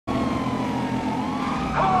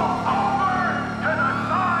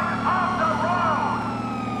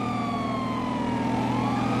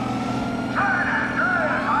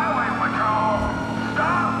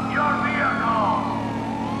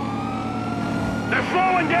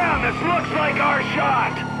slowing down. This looks like our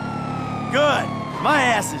shot. Good. My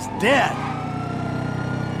ass is dead.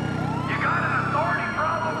 You got an authority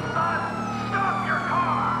problem, son? Stop your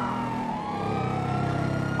car.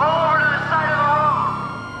 Pull over to the side of the road.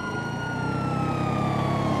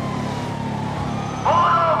 Pull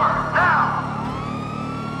it over, now.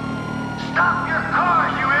 Stop your car,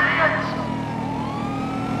 you idiots.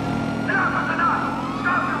 Enough is enough.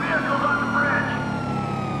 Stop your vehicles on the bridge.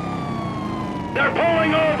 They're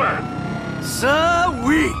pulling over.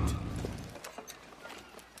 Sweet.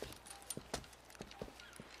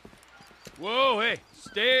 Whoa, hey,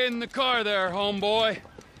 stay in the car there, homeboy.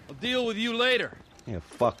 I'll deal with you later. Yeah,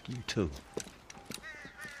 fuck you too.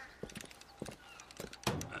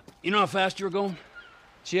 You know how fast you were going?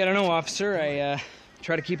 Gee, I don't know, officer. I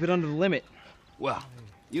try to keep it under the limit. Well,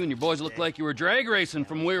 you and your boys look like you were drag racing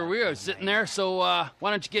from where we were sitting there, so why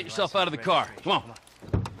don't you get yourself out of the car? Come on.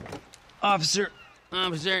 Officer,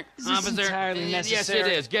 Officer, is this entirely necessary? Yes,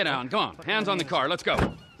 it is. Get on. Come on. Hands on the car. Let's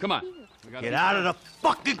go. Come on. Get out of the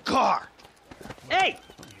fucking car. Hey!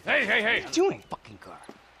 Hey! What are you doing? Fucking car.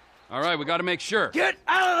 All right, we got to make sure. Get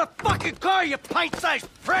out of the fucking car, you pint-sized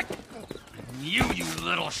prick! You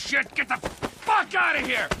little shit! Get the fuck out of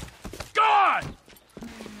here! Go on!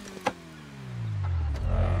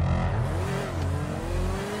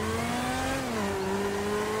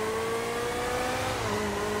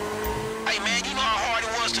 Hey man, you know how hard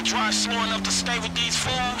it was to drive slow enough to stay with these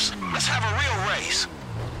fools? Let's have a real race.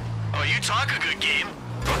 Oh, you talk a good game.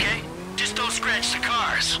 Okay, just don't scratch the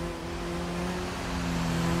cars.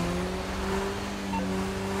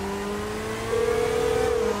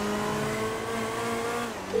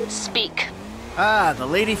 Speak. Ah, the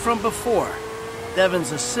lady from before.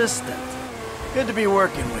 Devin's assistant. Good to be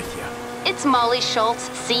working with you. It's Molly Schultz,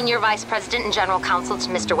 Senior Vice President and General Counsel to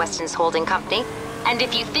Mr. Weston's holding company. And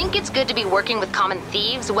if you think it's good to be working with common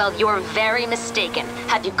thieves, well, you're very mistaken.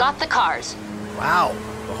 Have you got the cars? Wow,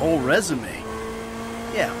 the whole resume.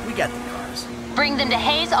 Yeah, we got the cars. Bring them to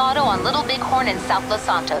Hayes Auto on Little Bighorn in South Los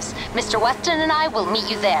Santos. Mr. Weston and I will meet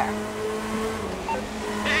you there.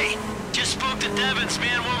 Hey, just spoke to Devin's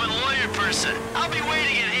man-woman lawyer person. I'll be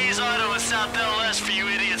waiting at Hayes Auto in South LS for you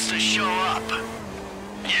idiots to show up.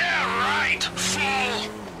 Yeah, right,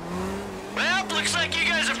 fool. Well, looks like you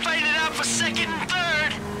guys are fighting it out for second and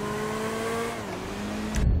third.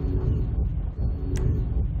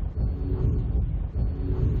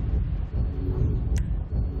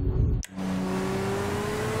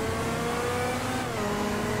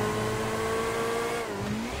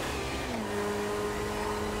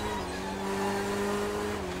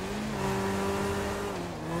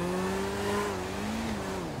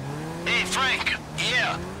 Hey, Frank.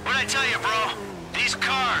 Yeah, what'd I tell you, bro? These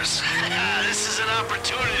cars. This is an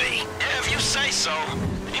opportunity. Yeah, if you say so.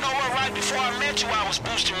 You know what, right before I met you, I was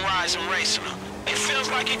boosting rides and racing them. It feels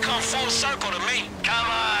like it come full circle to me. Come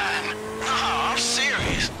on. No, I'm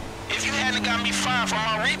serious. If you hadn't got me fired from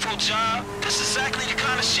my repo job, this is exactly the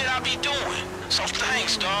kind of shit I be doing. So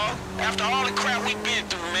thanks, dawg. After all the crap we've been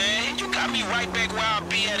through, man, you got me right back where I'll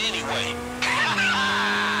be at anyway.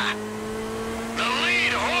 The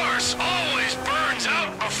lead horse always burns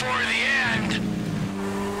out before the end.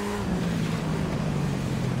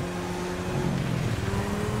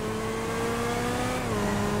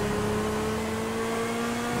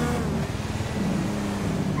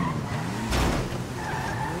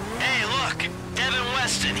 Hey, look, Devin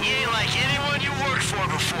Weston, he ain't like anyone you worked for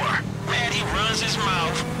before. Man, he runs his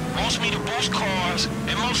mouth, wants me to boost cars,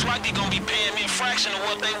 and most likely gonna be paying me a fraction of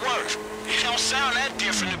what they worth. He don't sound that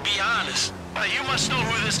different, to be honest. You must know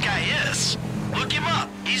who this guy is. Look him up.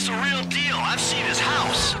 He's the real deal. I've seen his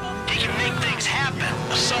house. He can make things happen.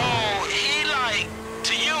 So, he like,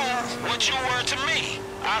 to you, what you were to me.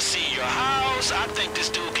 I see your house. I think this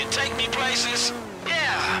dude can take me places.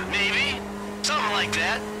 Yeah, maybe. Something like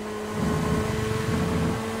that.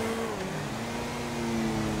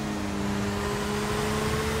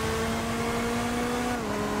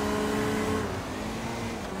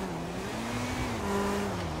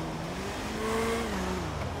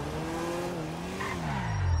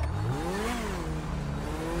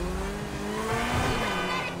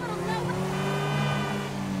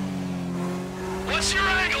 What's your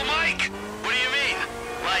angle, Mike? What do you mean?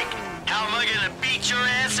 Like, how am I gonna beat your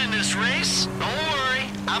ass in this race? Don't worry,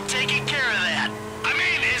 I'm taking care of that. I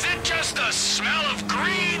mean, is it just the smell of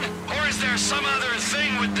green? Or is there some other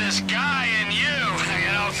thing with this guy and you?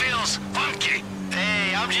 You know, feels funky.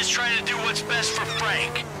 Hey, I'm just trying to do what's best for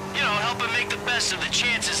Frank. You know, help him make the best of the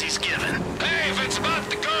chances he's given. Hey, if it's about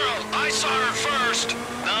the girl, I saw her first.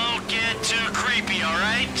 Don't get too creepy, all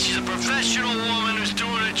right? She's a professional woman who's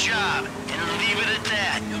doing her job. And leave it at at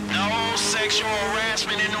that. No sexual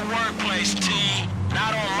harassment in the workplace, T.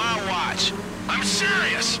 Not on my watch. I'm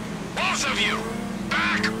serious! Both of you!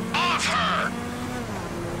 Back off her!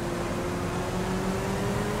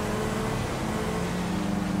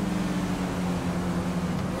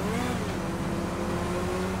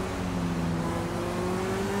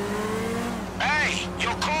 Hey,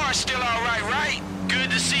 your car's still all right? Good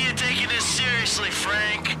to see you taking this seriously,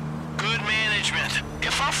 Frank. Good management.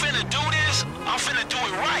 If I'm finna do this, I'm finna do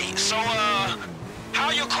it right. So, how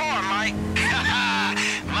your car, Mike?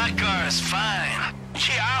 My car is fine.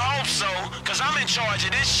 Yeah, I hope so, cause I'm in charge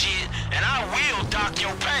of this shit, and I will dock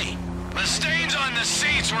your pay. The stains on the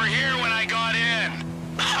seats were here when I got in.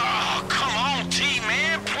 Oh, come on, T,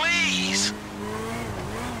 man, please.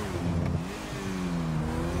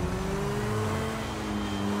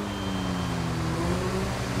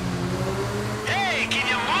 Hey, can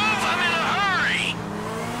you move? I'm in a hurry.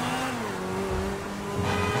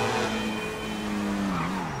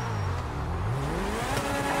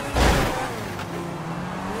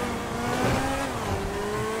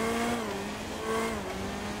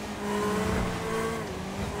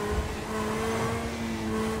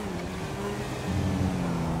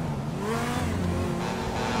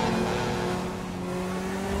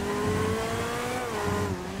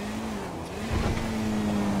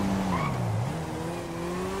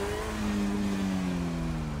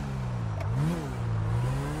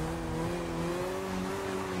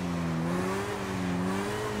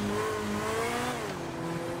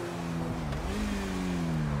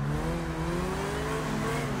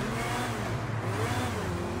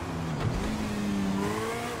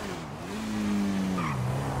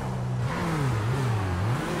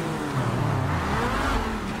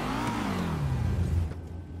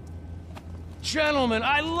 Gentlemen,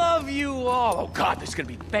 I love you all. Oh, God, this is gonna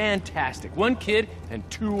be fantastic. One kid and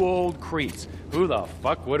 2 old creeps. Who the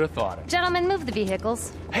fuck would have thought it? Gentlemen, move the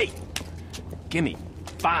vehicles. Hey, gimme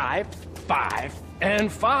 5, 5, and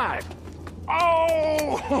 5.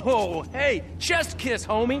 Oh, hey, chest kiss,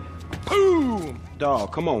 homie. Boom.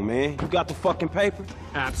 Dawg, come on, man. You got the fucking paper?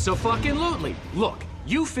 Abso-fucking-lutely. Look,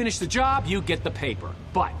 you finish the job, you get the paper.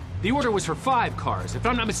 But the order was for 5 cars. If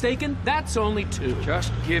I'm not mistaken, that's only 2.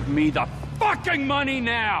 Just give me the fucking money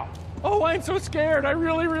now! Oh, I'm so scared. I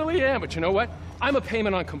really, really am. But you know what? I'm a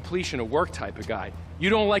payment on completion of work type of guy. You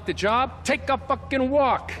don't like the job? Take a fucking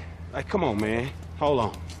walk. Hey, come on, man. Hold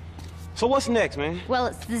on. So what's next, man? Well,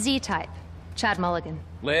 it's the Z-type. Chad Mulligan.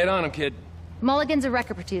 Lay it on him, kid. Mulligan's a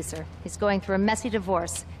record producer. He's going through a messy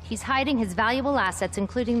divorce. He's hiding his valuable assets,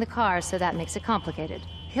 including the car, so that makes it complicated.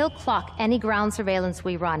 He'll clock any ground surveillance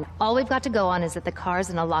we run. All we've got to go on is that the car's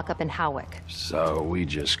in a lockup in Howick. So we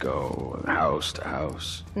just go house to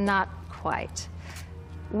house? Not quite.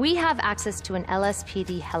 We have access to an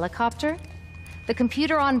LSPD helicopter. The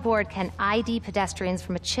computer on board can ID pedestrians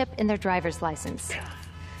from a chip in their driver's license.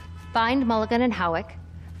 Find Mulligan in Howick,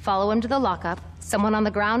 follow him to the lockup, someone on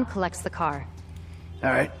the ground collects the car.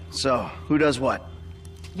 All right, so who does what?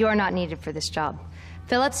 You're not needed for this job.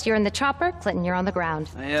 Phillips, you're in the chopper. Clinton, you're on the ground.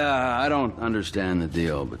 Yeah, I don't understand the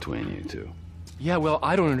deal between you two. Yeah, well,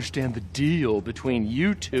 I don't understand the deal between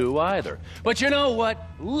you two either. But you know what?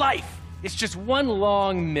 Life! It's just one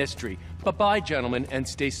long mystery. Bye-bye, gentlemen, and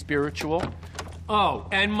stay spiritual. Oh,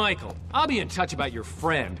 and Michael, I'll be in touch about your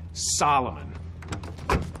friend, Solomon.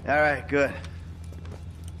 All right, good.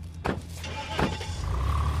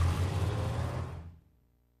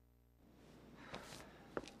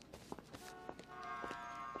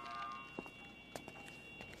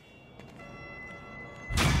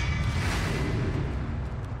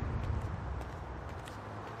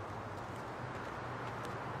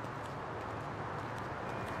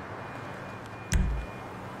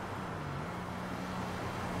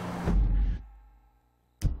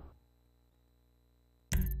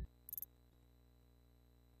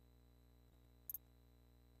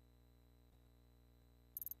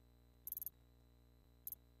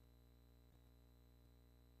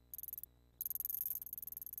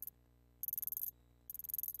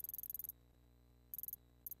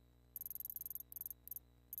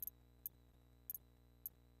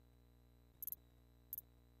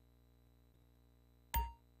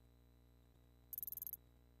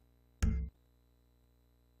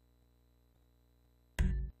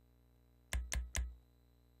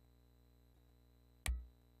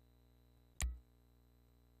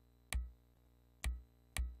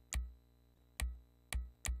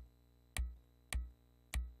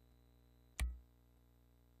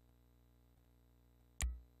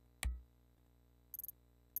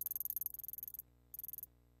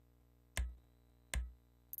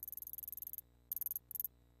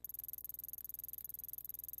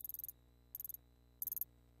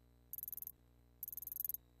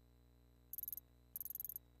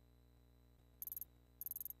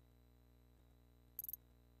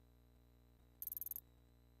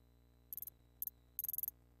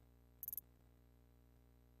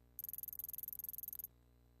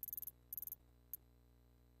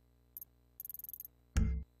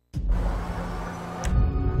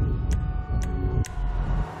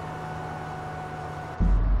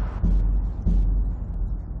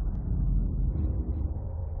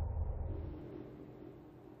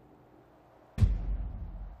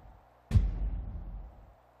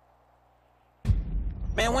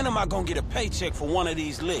 Man, when am I gonna get a paycheck for one of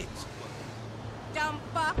these licks? Dumb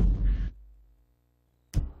fuck.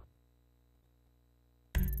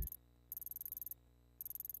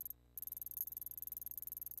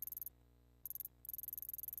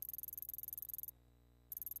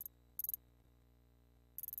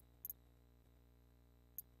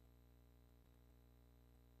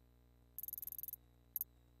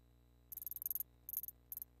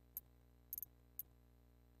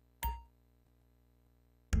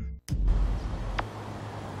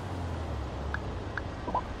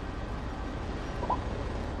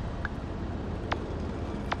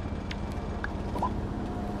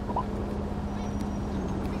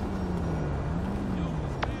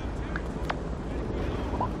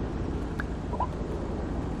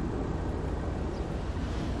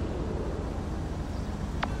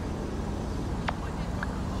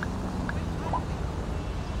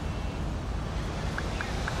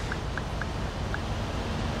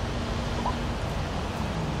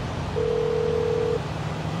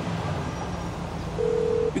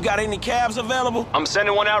 You got any cabs available? I'm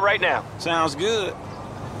sending one out right now. Sounds good.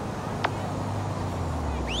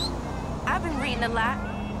 I've been reading a lot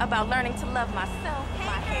about learning to love myself,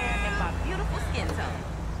 my hair, and my beautiful skin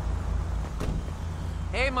tone.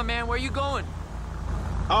 Hey, my man, where you going?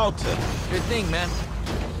 Alta. Your thing, man.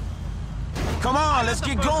 Come on, let's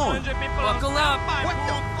get going. Buckle up. What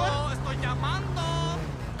the fuck?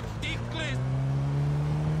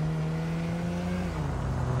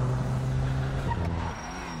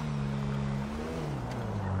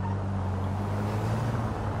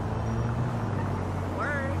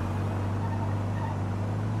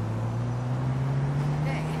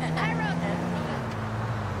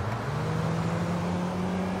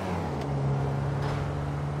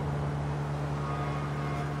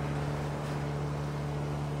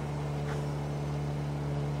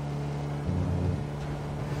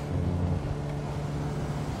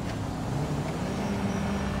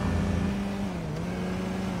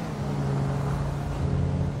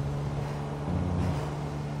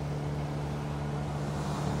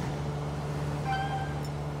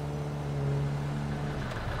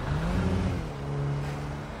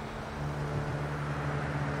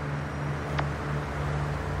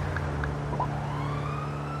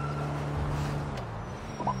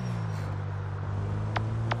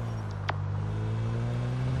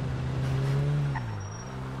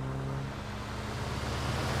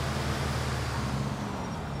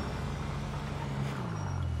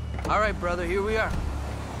 All right, brother, here we are.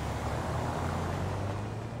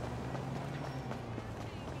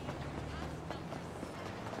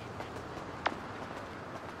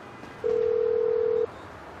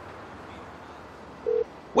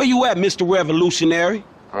 Where you at, Mr. Revolutionary?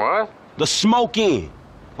 What? The Smoke Inn.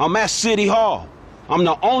 I'm at City Hall. I'm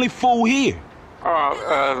the only fool here.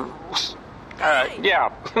 Yeah.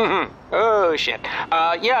 Oh, shit.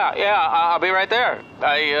 Yeah, I'll be right there.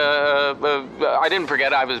 I didn't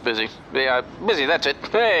forget I was busy. Busy, that's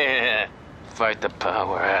it. Fight the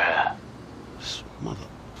power. This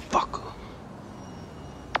motherfucker.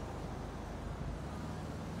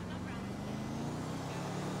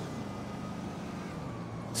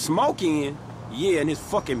 Smoke Inn? Yeah, in his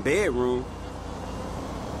fucking bedroom.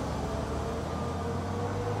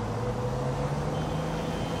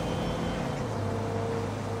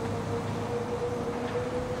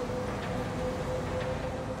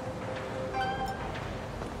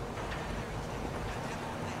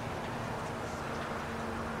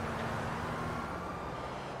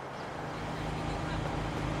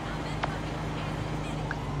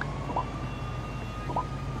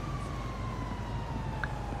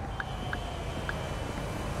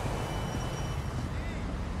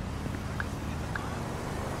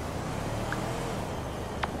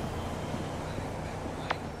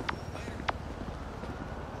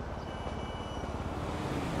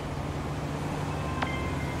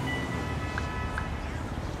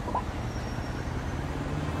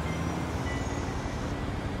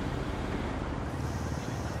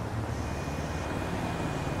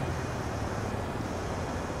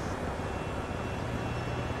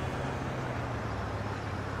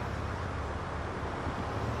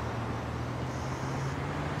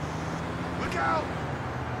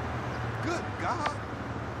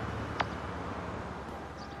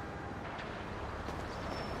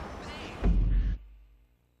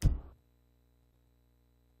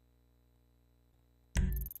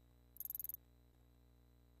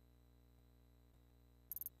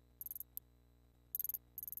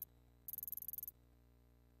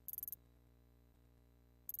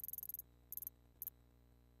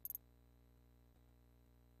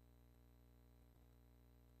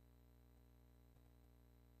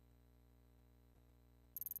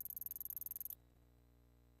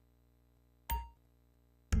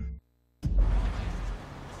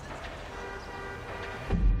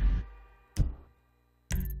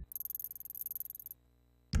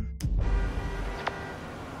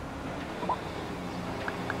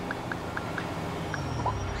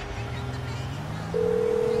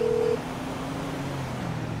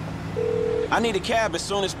 I need a cab as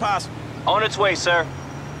soon as possible. On its way, sir.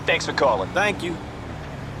 Thanks for calling. Thank you.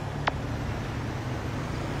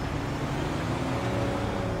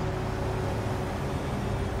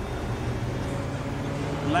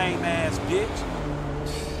 Lame ass bitch.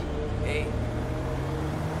 Hey.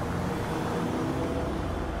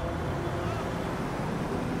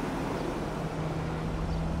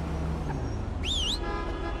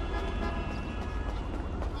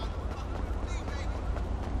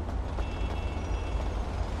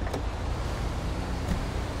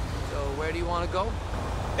 Where do you want to go?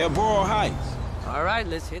 El Burro Heights. All right,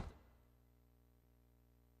 let's hit.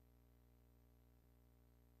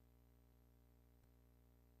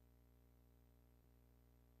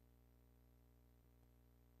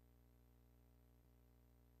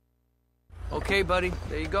 Okay, buddy,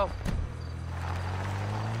 there you go.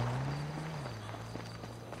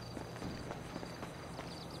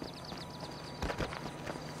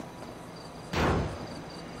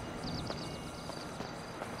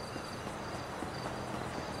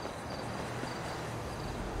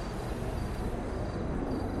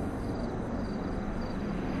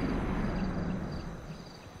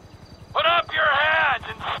 Put up your hands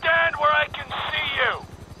and stand where I can see you.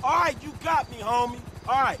 All right, you got me, homie.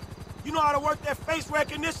 All right. You know how to work that face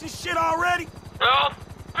recognition shit already? Well,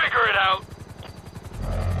 figure it out.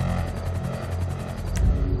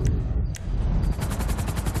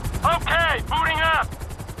 Okay, booting up.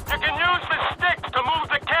 You can use the sticks to move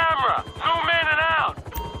the camera. Zoom in and out.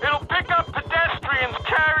 It'll pick up pedestrians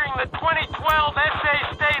carrying the 2012 SA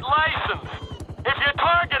state license. If you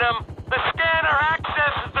target them, the scanner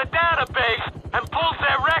accesses the database and pulls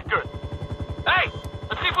their record. Hey,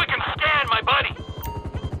 let's see if we can scan my buddy.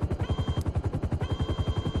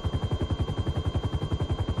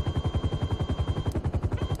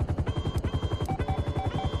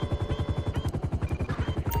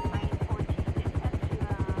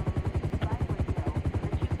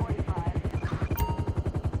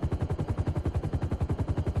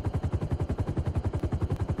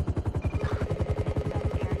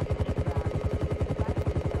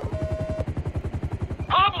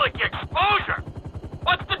 Public exposure?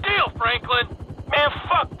 What's the deal, Franklin? Man,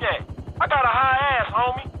 fuck that. I got a high ass,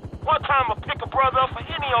 homie. One time I'll pick a brother up for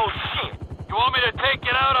any old shit. You want me to take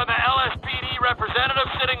it out on the LSPD representative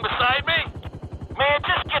sitting beside me? Man,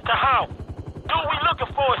 just get the house. Dude we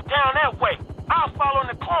looking for is down that way. I'll follow in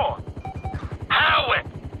the car. Howick,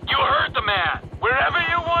 you heard the man. Wherever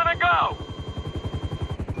you want to go.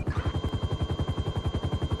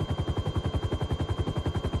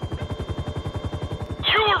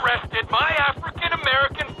 You arrested my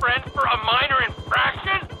African-American friend for a minor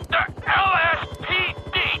infraction? The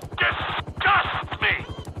LSPD disgusts me!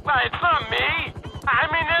 It's not me.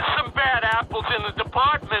 I mean, there's some bad apples in the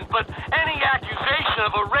department, but any accusation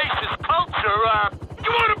of a racist culture,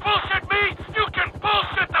 you want to bullshit me? You can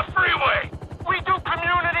bullshit the freeway! We do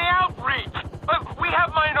community outreach. We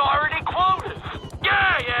have minority quotas.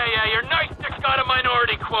 Yeah, your nice dick's got a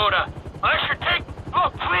minority quota. I should take...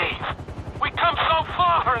 Look, please. We come so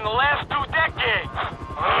far in the last 2 decades.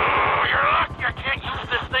 Oh, you're lucky I can't use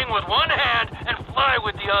this thing with one hand and fly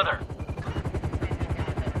with the other.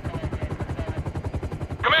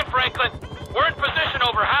 Come in, Franklin. We're in position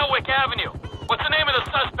over Howick Avenue. What's the name of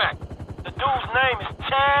the suspect? The dude's name is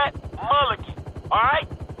Chad Mulligan. All right?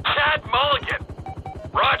 Chad Mulligan.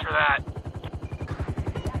 Roger that.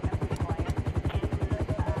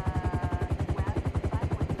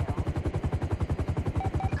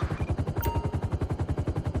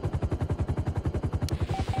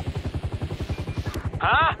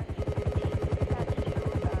 Huh?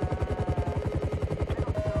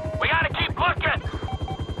 We gotta keep looking.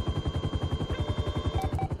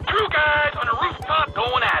 2 guys on a rooftop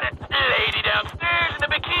going at it. Lady downstairs in a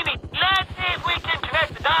bikini. Let's see if we can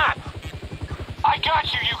connect the dots. I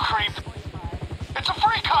got you, you creep. It's a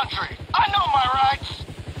free country. I know my rights.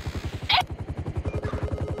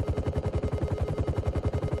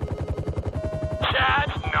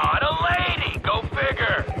 Chad's not a lady. Go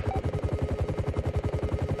figure.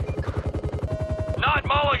 Not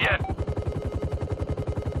Mulligan.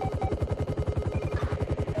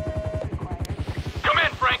 Come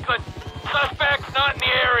in, Franklin. Suspect's not in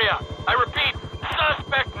the area. I repeat,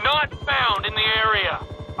 suspect not found in the area.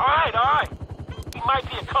 All right. He might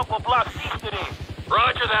be a couple of blocks east of there.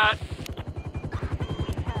 Roger that.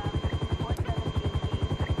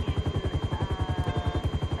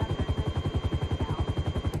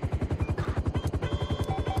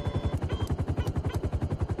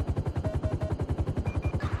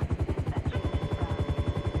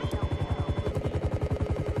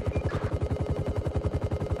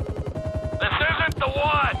 This isn't the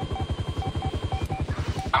one!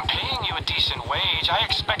 decent wage, I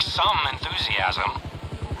expect some enthusiasm.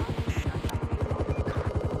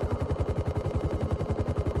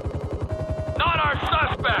 Not our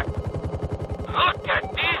suspect! Look at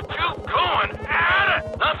these two going at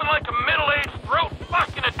it! Nothing like a middle-aged throat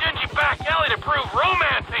fuck in a dingy back alley to prove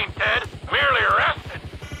romance ain't dead, merely arrested.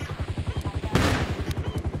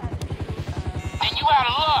 And you out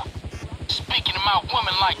of luck, speaking to my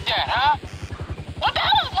woman like that, huh? What the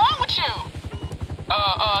hell is wrong with you?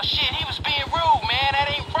 Shit, he was being rude, man. That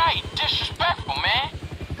ain't right. Disrespectful, man.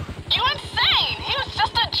 You insane! He was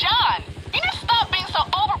just a John. You need to stop being so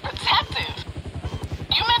overprotective.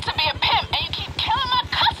 You meant to be a pimp, and you keep killing my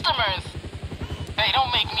customers. Hey,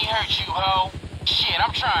 don't make me hurt you, ho. Shit,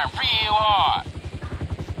 I'm trying real hard.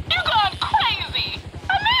 You gone crazy.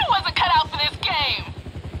 I knew you wasn't cut out for this game.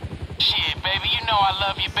 Shit, baby, you know I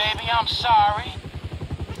love you, baby. I'm sorry.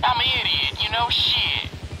 I'm an idiot, you know, shit.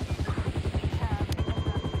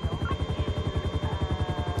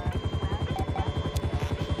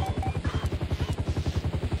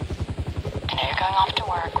 You're going off to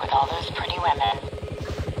work with all those pretty women.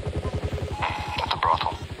 At the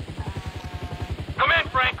brothel. Come in,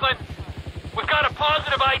 Franklin. We've got a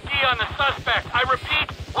positive ID on the suspect. I repeat,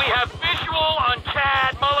 we have visual on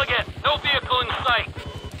Chad Mulligan. No vehicle in sight.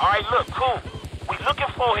 All right, look, cool. We looking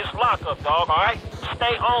for his lockup, dog, all right?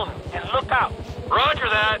 Stay on it and look out. Roger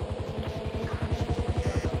that.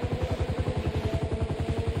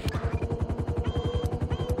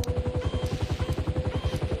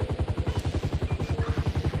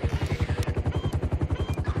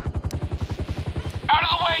 Out of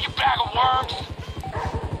the way, you bag of worms!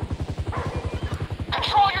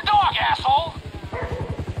 Control your dog, asshole!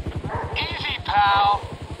 Easy, pal.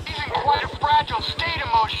 He's in quite a fragile state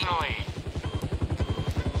emotionally.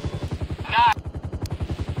 Not.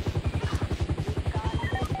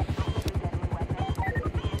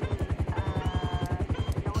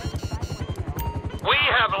 We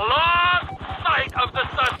have lost sight of the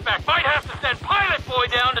suspect. Might have to send Pilot Boy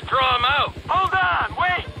down to draw him out. Hold on,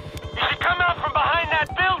 wait. He should come out from behind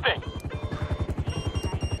that building.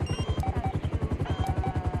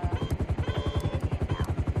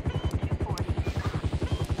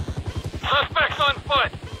 Suspect's on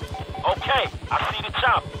foot. Okay, I see the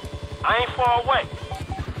chopper. I ain't far away.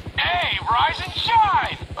 Hey, rise and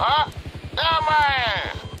shine! Huh? Yeah,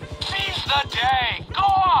 man! Seize the day! Go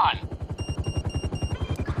on!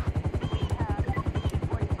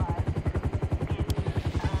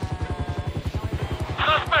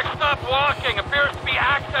 Suspect stopped walking. Appears to be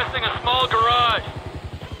accessing a small garage.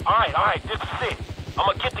 All right, this is it. I'm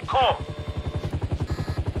gonna get the call.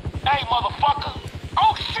 Hey, motherfucker!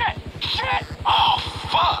 Oh, shit! Shit! Oh,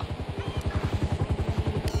 fuck!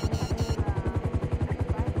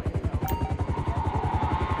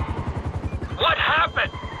 What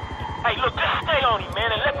happened? Hey, look, just stay on him,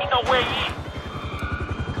 man, and let me know where he is.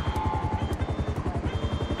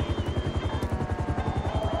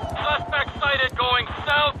 Suspect sighted going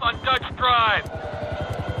south on Dutch Drive.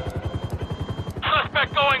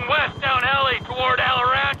 Suspect going west down alley toward El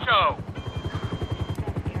Rancho.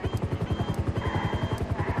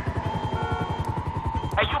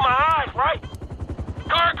 Hey, you my eyes, right?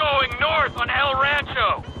 Car going north on El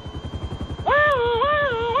Rancho. Woo,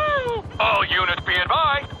 woo, woo. All units be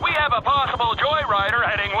advised, we have a possible joyrider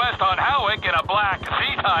heading west on Howick in a black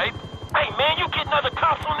Z-Type. Hey, man, you getting other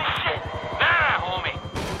cops on this shit? Nah, homie.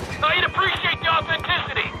 Now, you'd appreciate the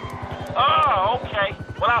authenticity. Oh, okay.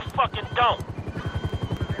 Well, I fucking don't.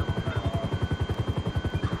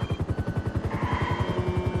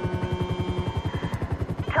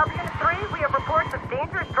 Chopper Unit 3, we have reports of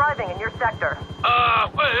dangerous driving in your sector.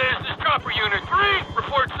 Well, this is Chopper Unit 3.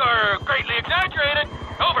 Reports are greatly exaggerated.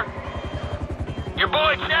 Over. Your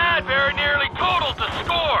boy Chad very nearly totaled the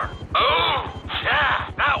score. Oh,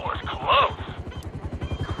 Chad, that was close.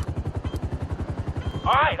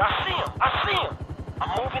 All right, I see him. I'm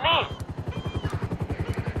moving in.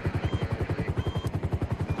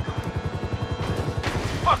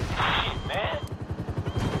 Fuck this shit, man.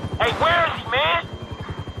 Hey, where is he, man?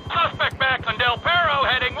 Suspect back on Del Perro,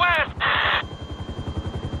 heading west.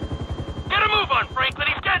 Get a move on, Franklin.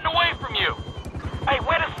 He's getting away from you. Hey,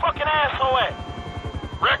 where this fucking asshole at?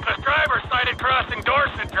 Reckless driver sighted crossing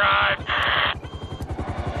Dorset Drive.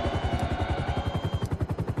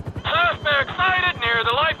 Suspect sighted near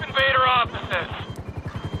the Life Invader offices.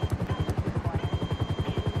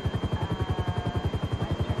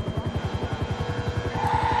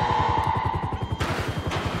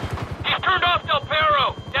 He's turned off Del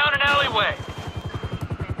Perro, down an alleyway.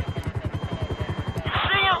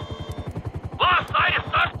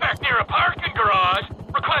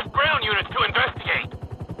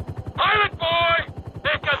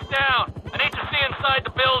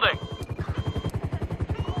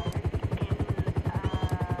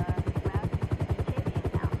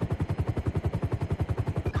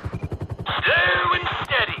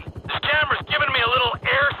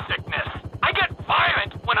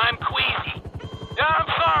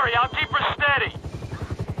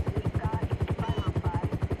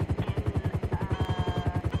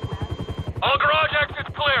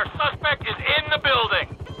 the building.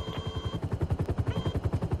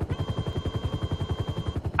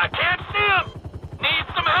 I can't see him. Need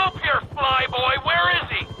some help here, Flyboy. Where is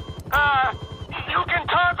he? You can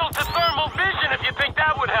toggle to thermal vision if you think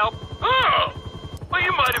that would help. Oh! Well,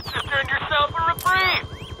 you might have just earned yourself a reprieve.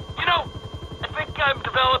 You know, I think I'm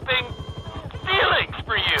developing feelings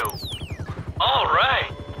for you. All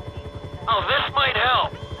right. Oh, this might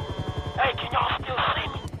help. Hey, can y'all still see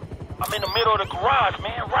me? I'm in the middle of the garage,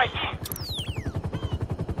 man, right here.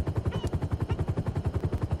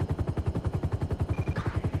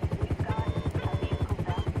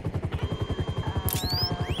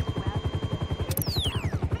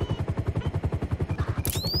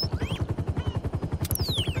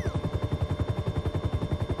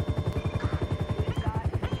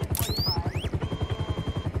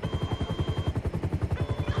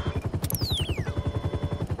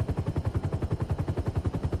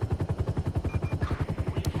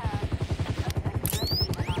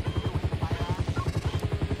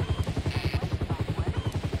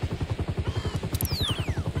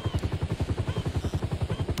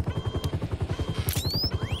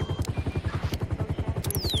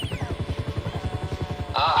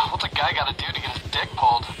 What's a guy gotta do to get his dick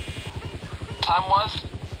pulled? Time was,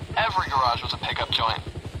 every garage was a pickup joint.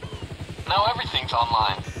 Now everything's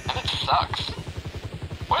online, and it sucks.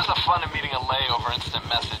 Where's the fun in meeting a lay over instant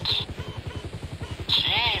message?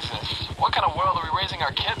 Jesus, what kind of world are we raising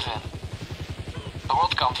our kids in? The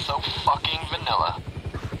world's gone so fucking vanilla.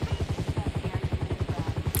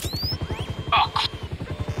 Ugh.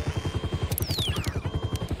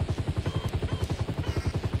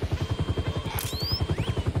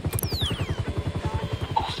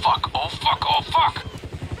 Oh fuck, oh fuck, oh fuck!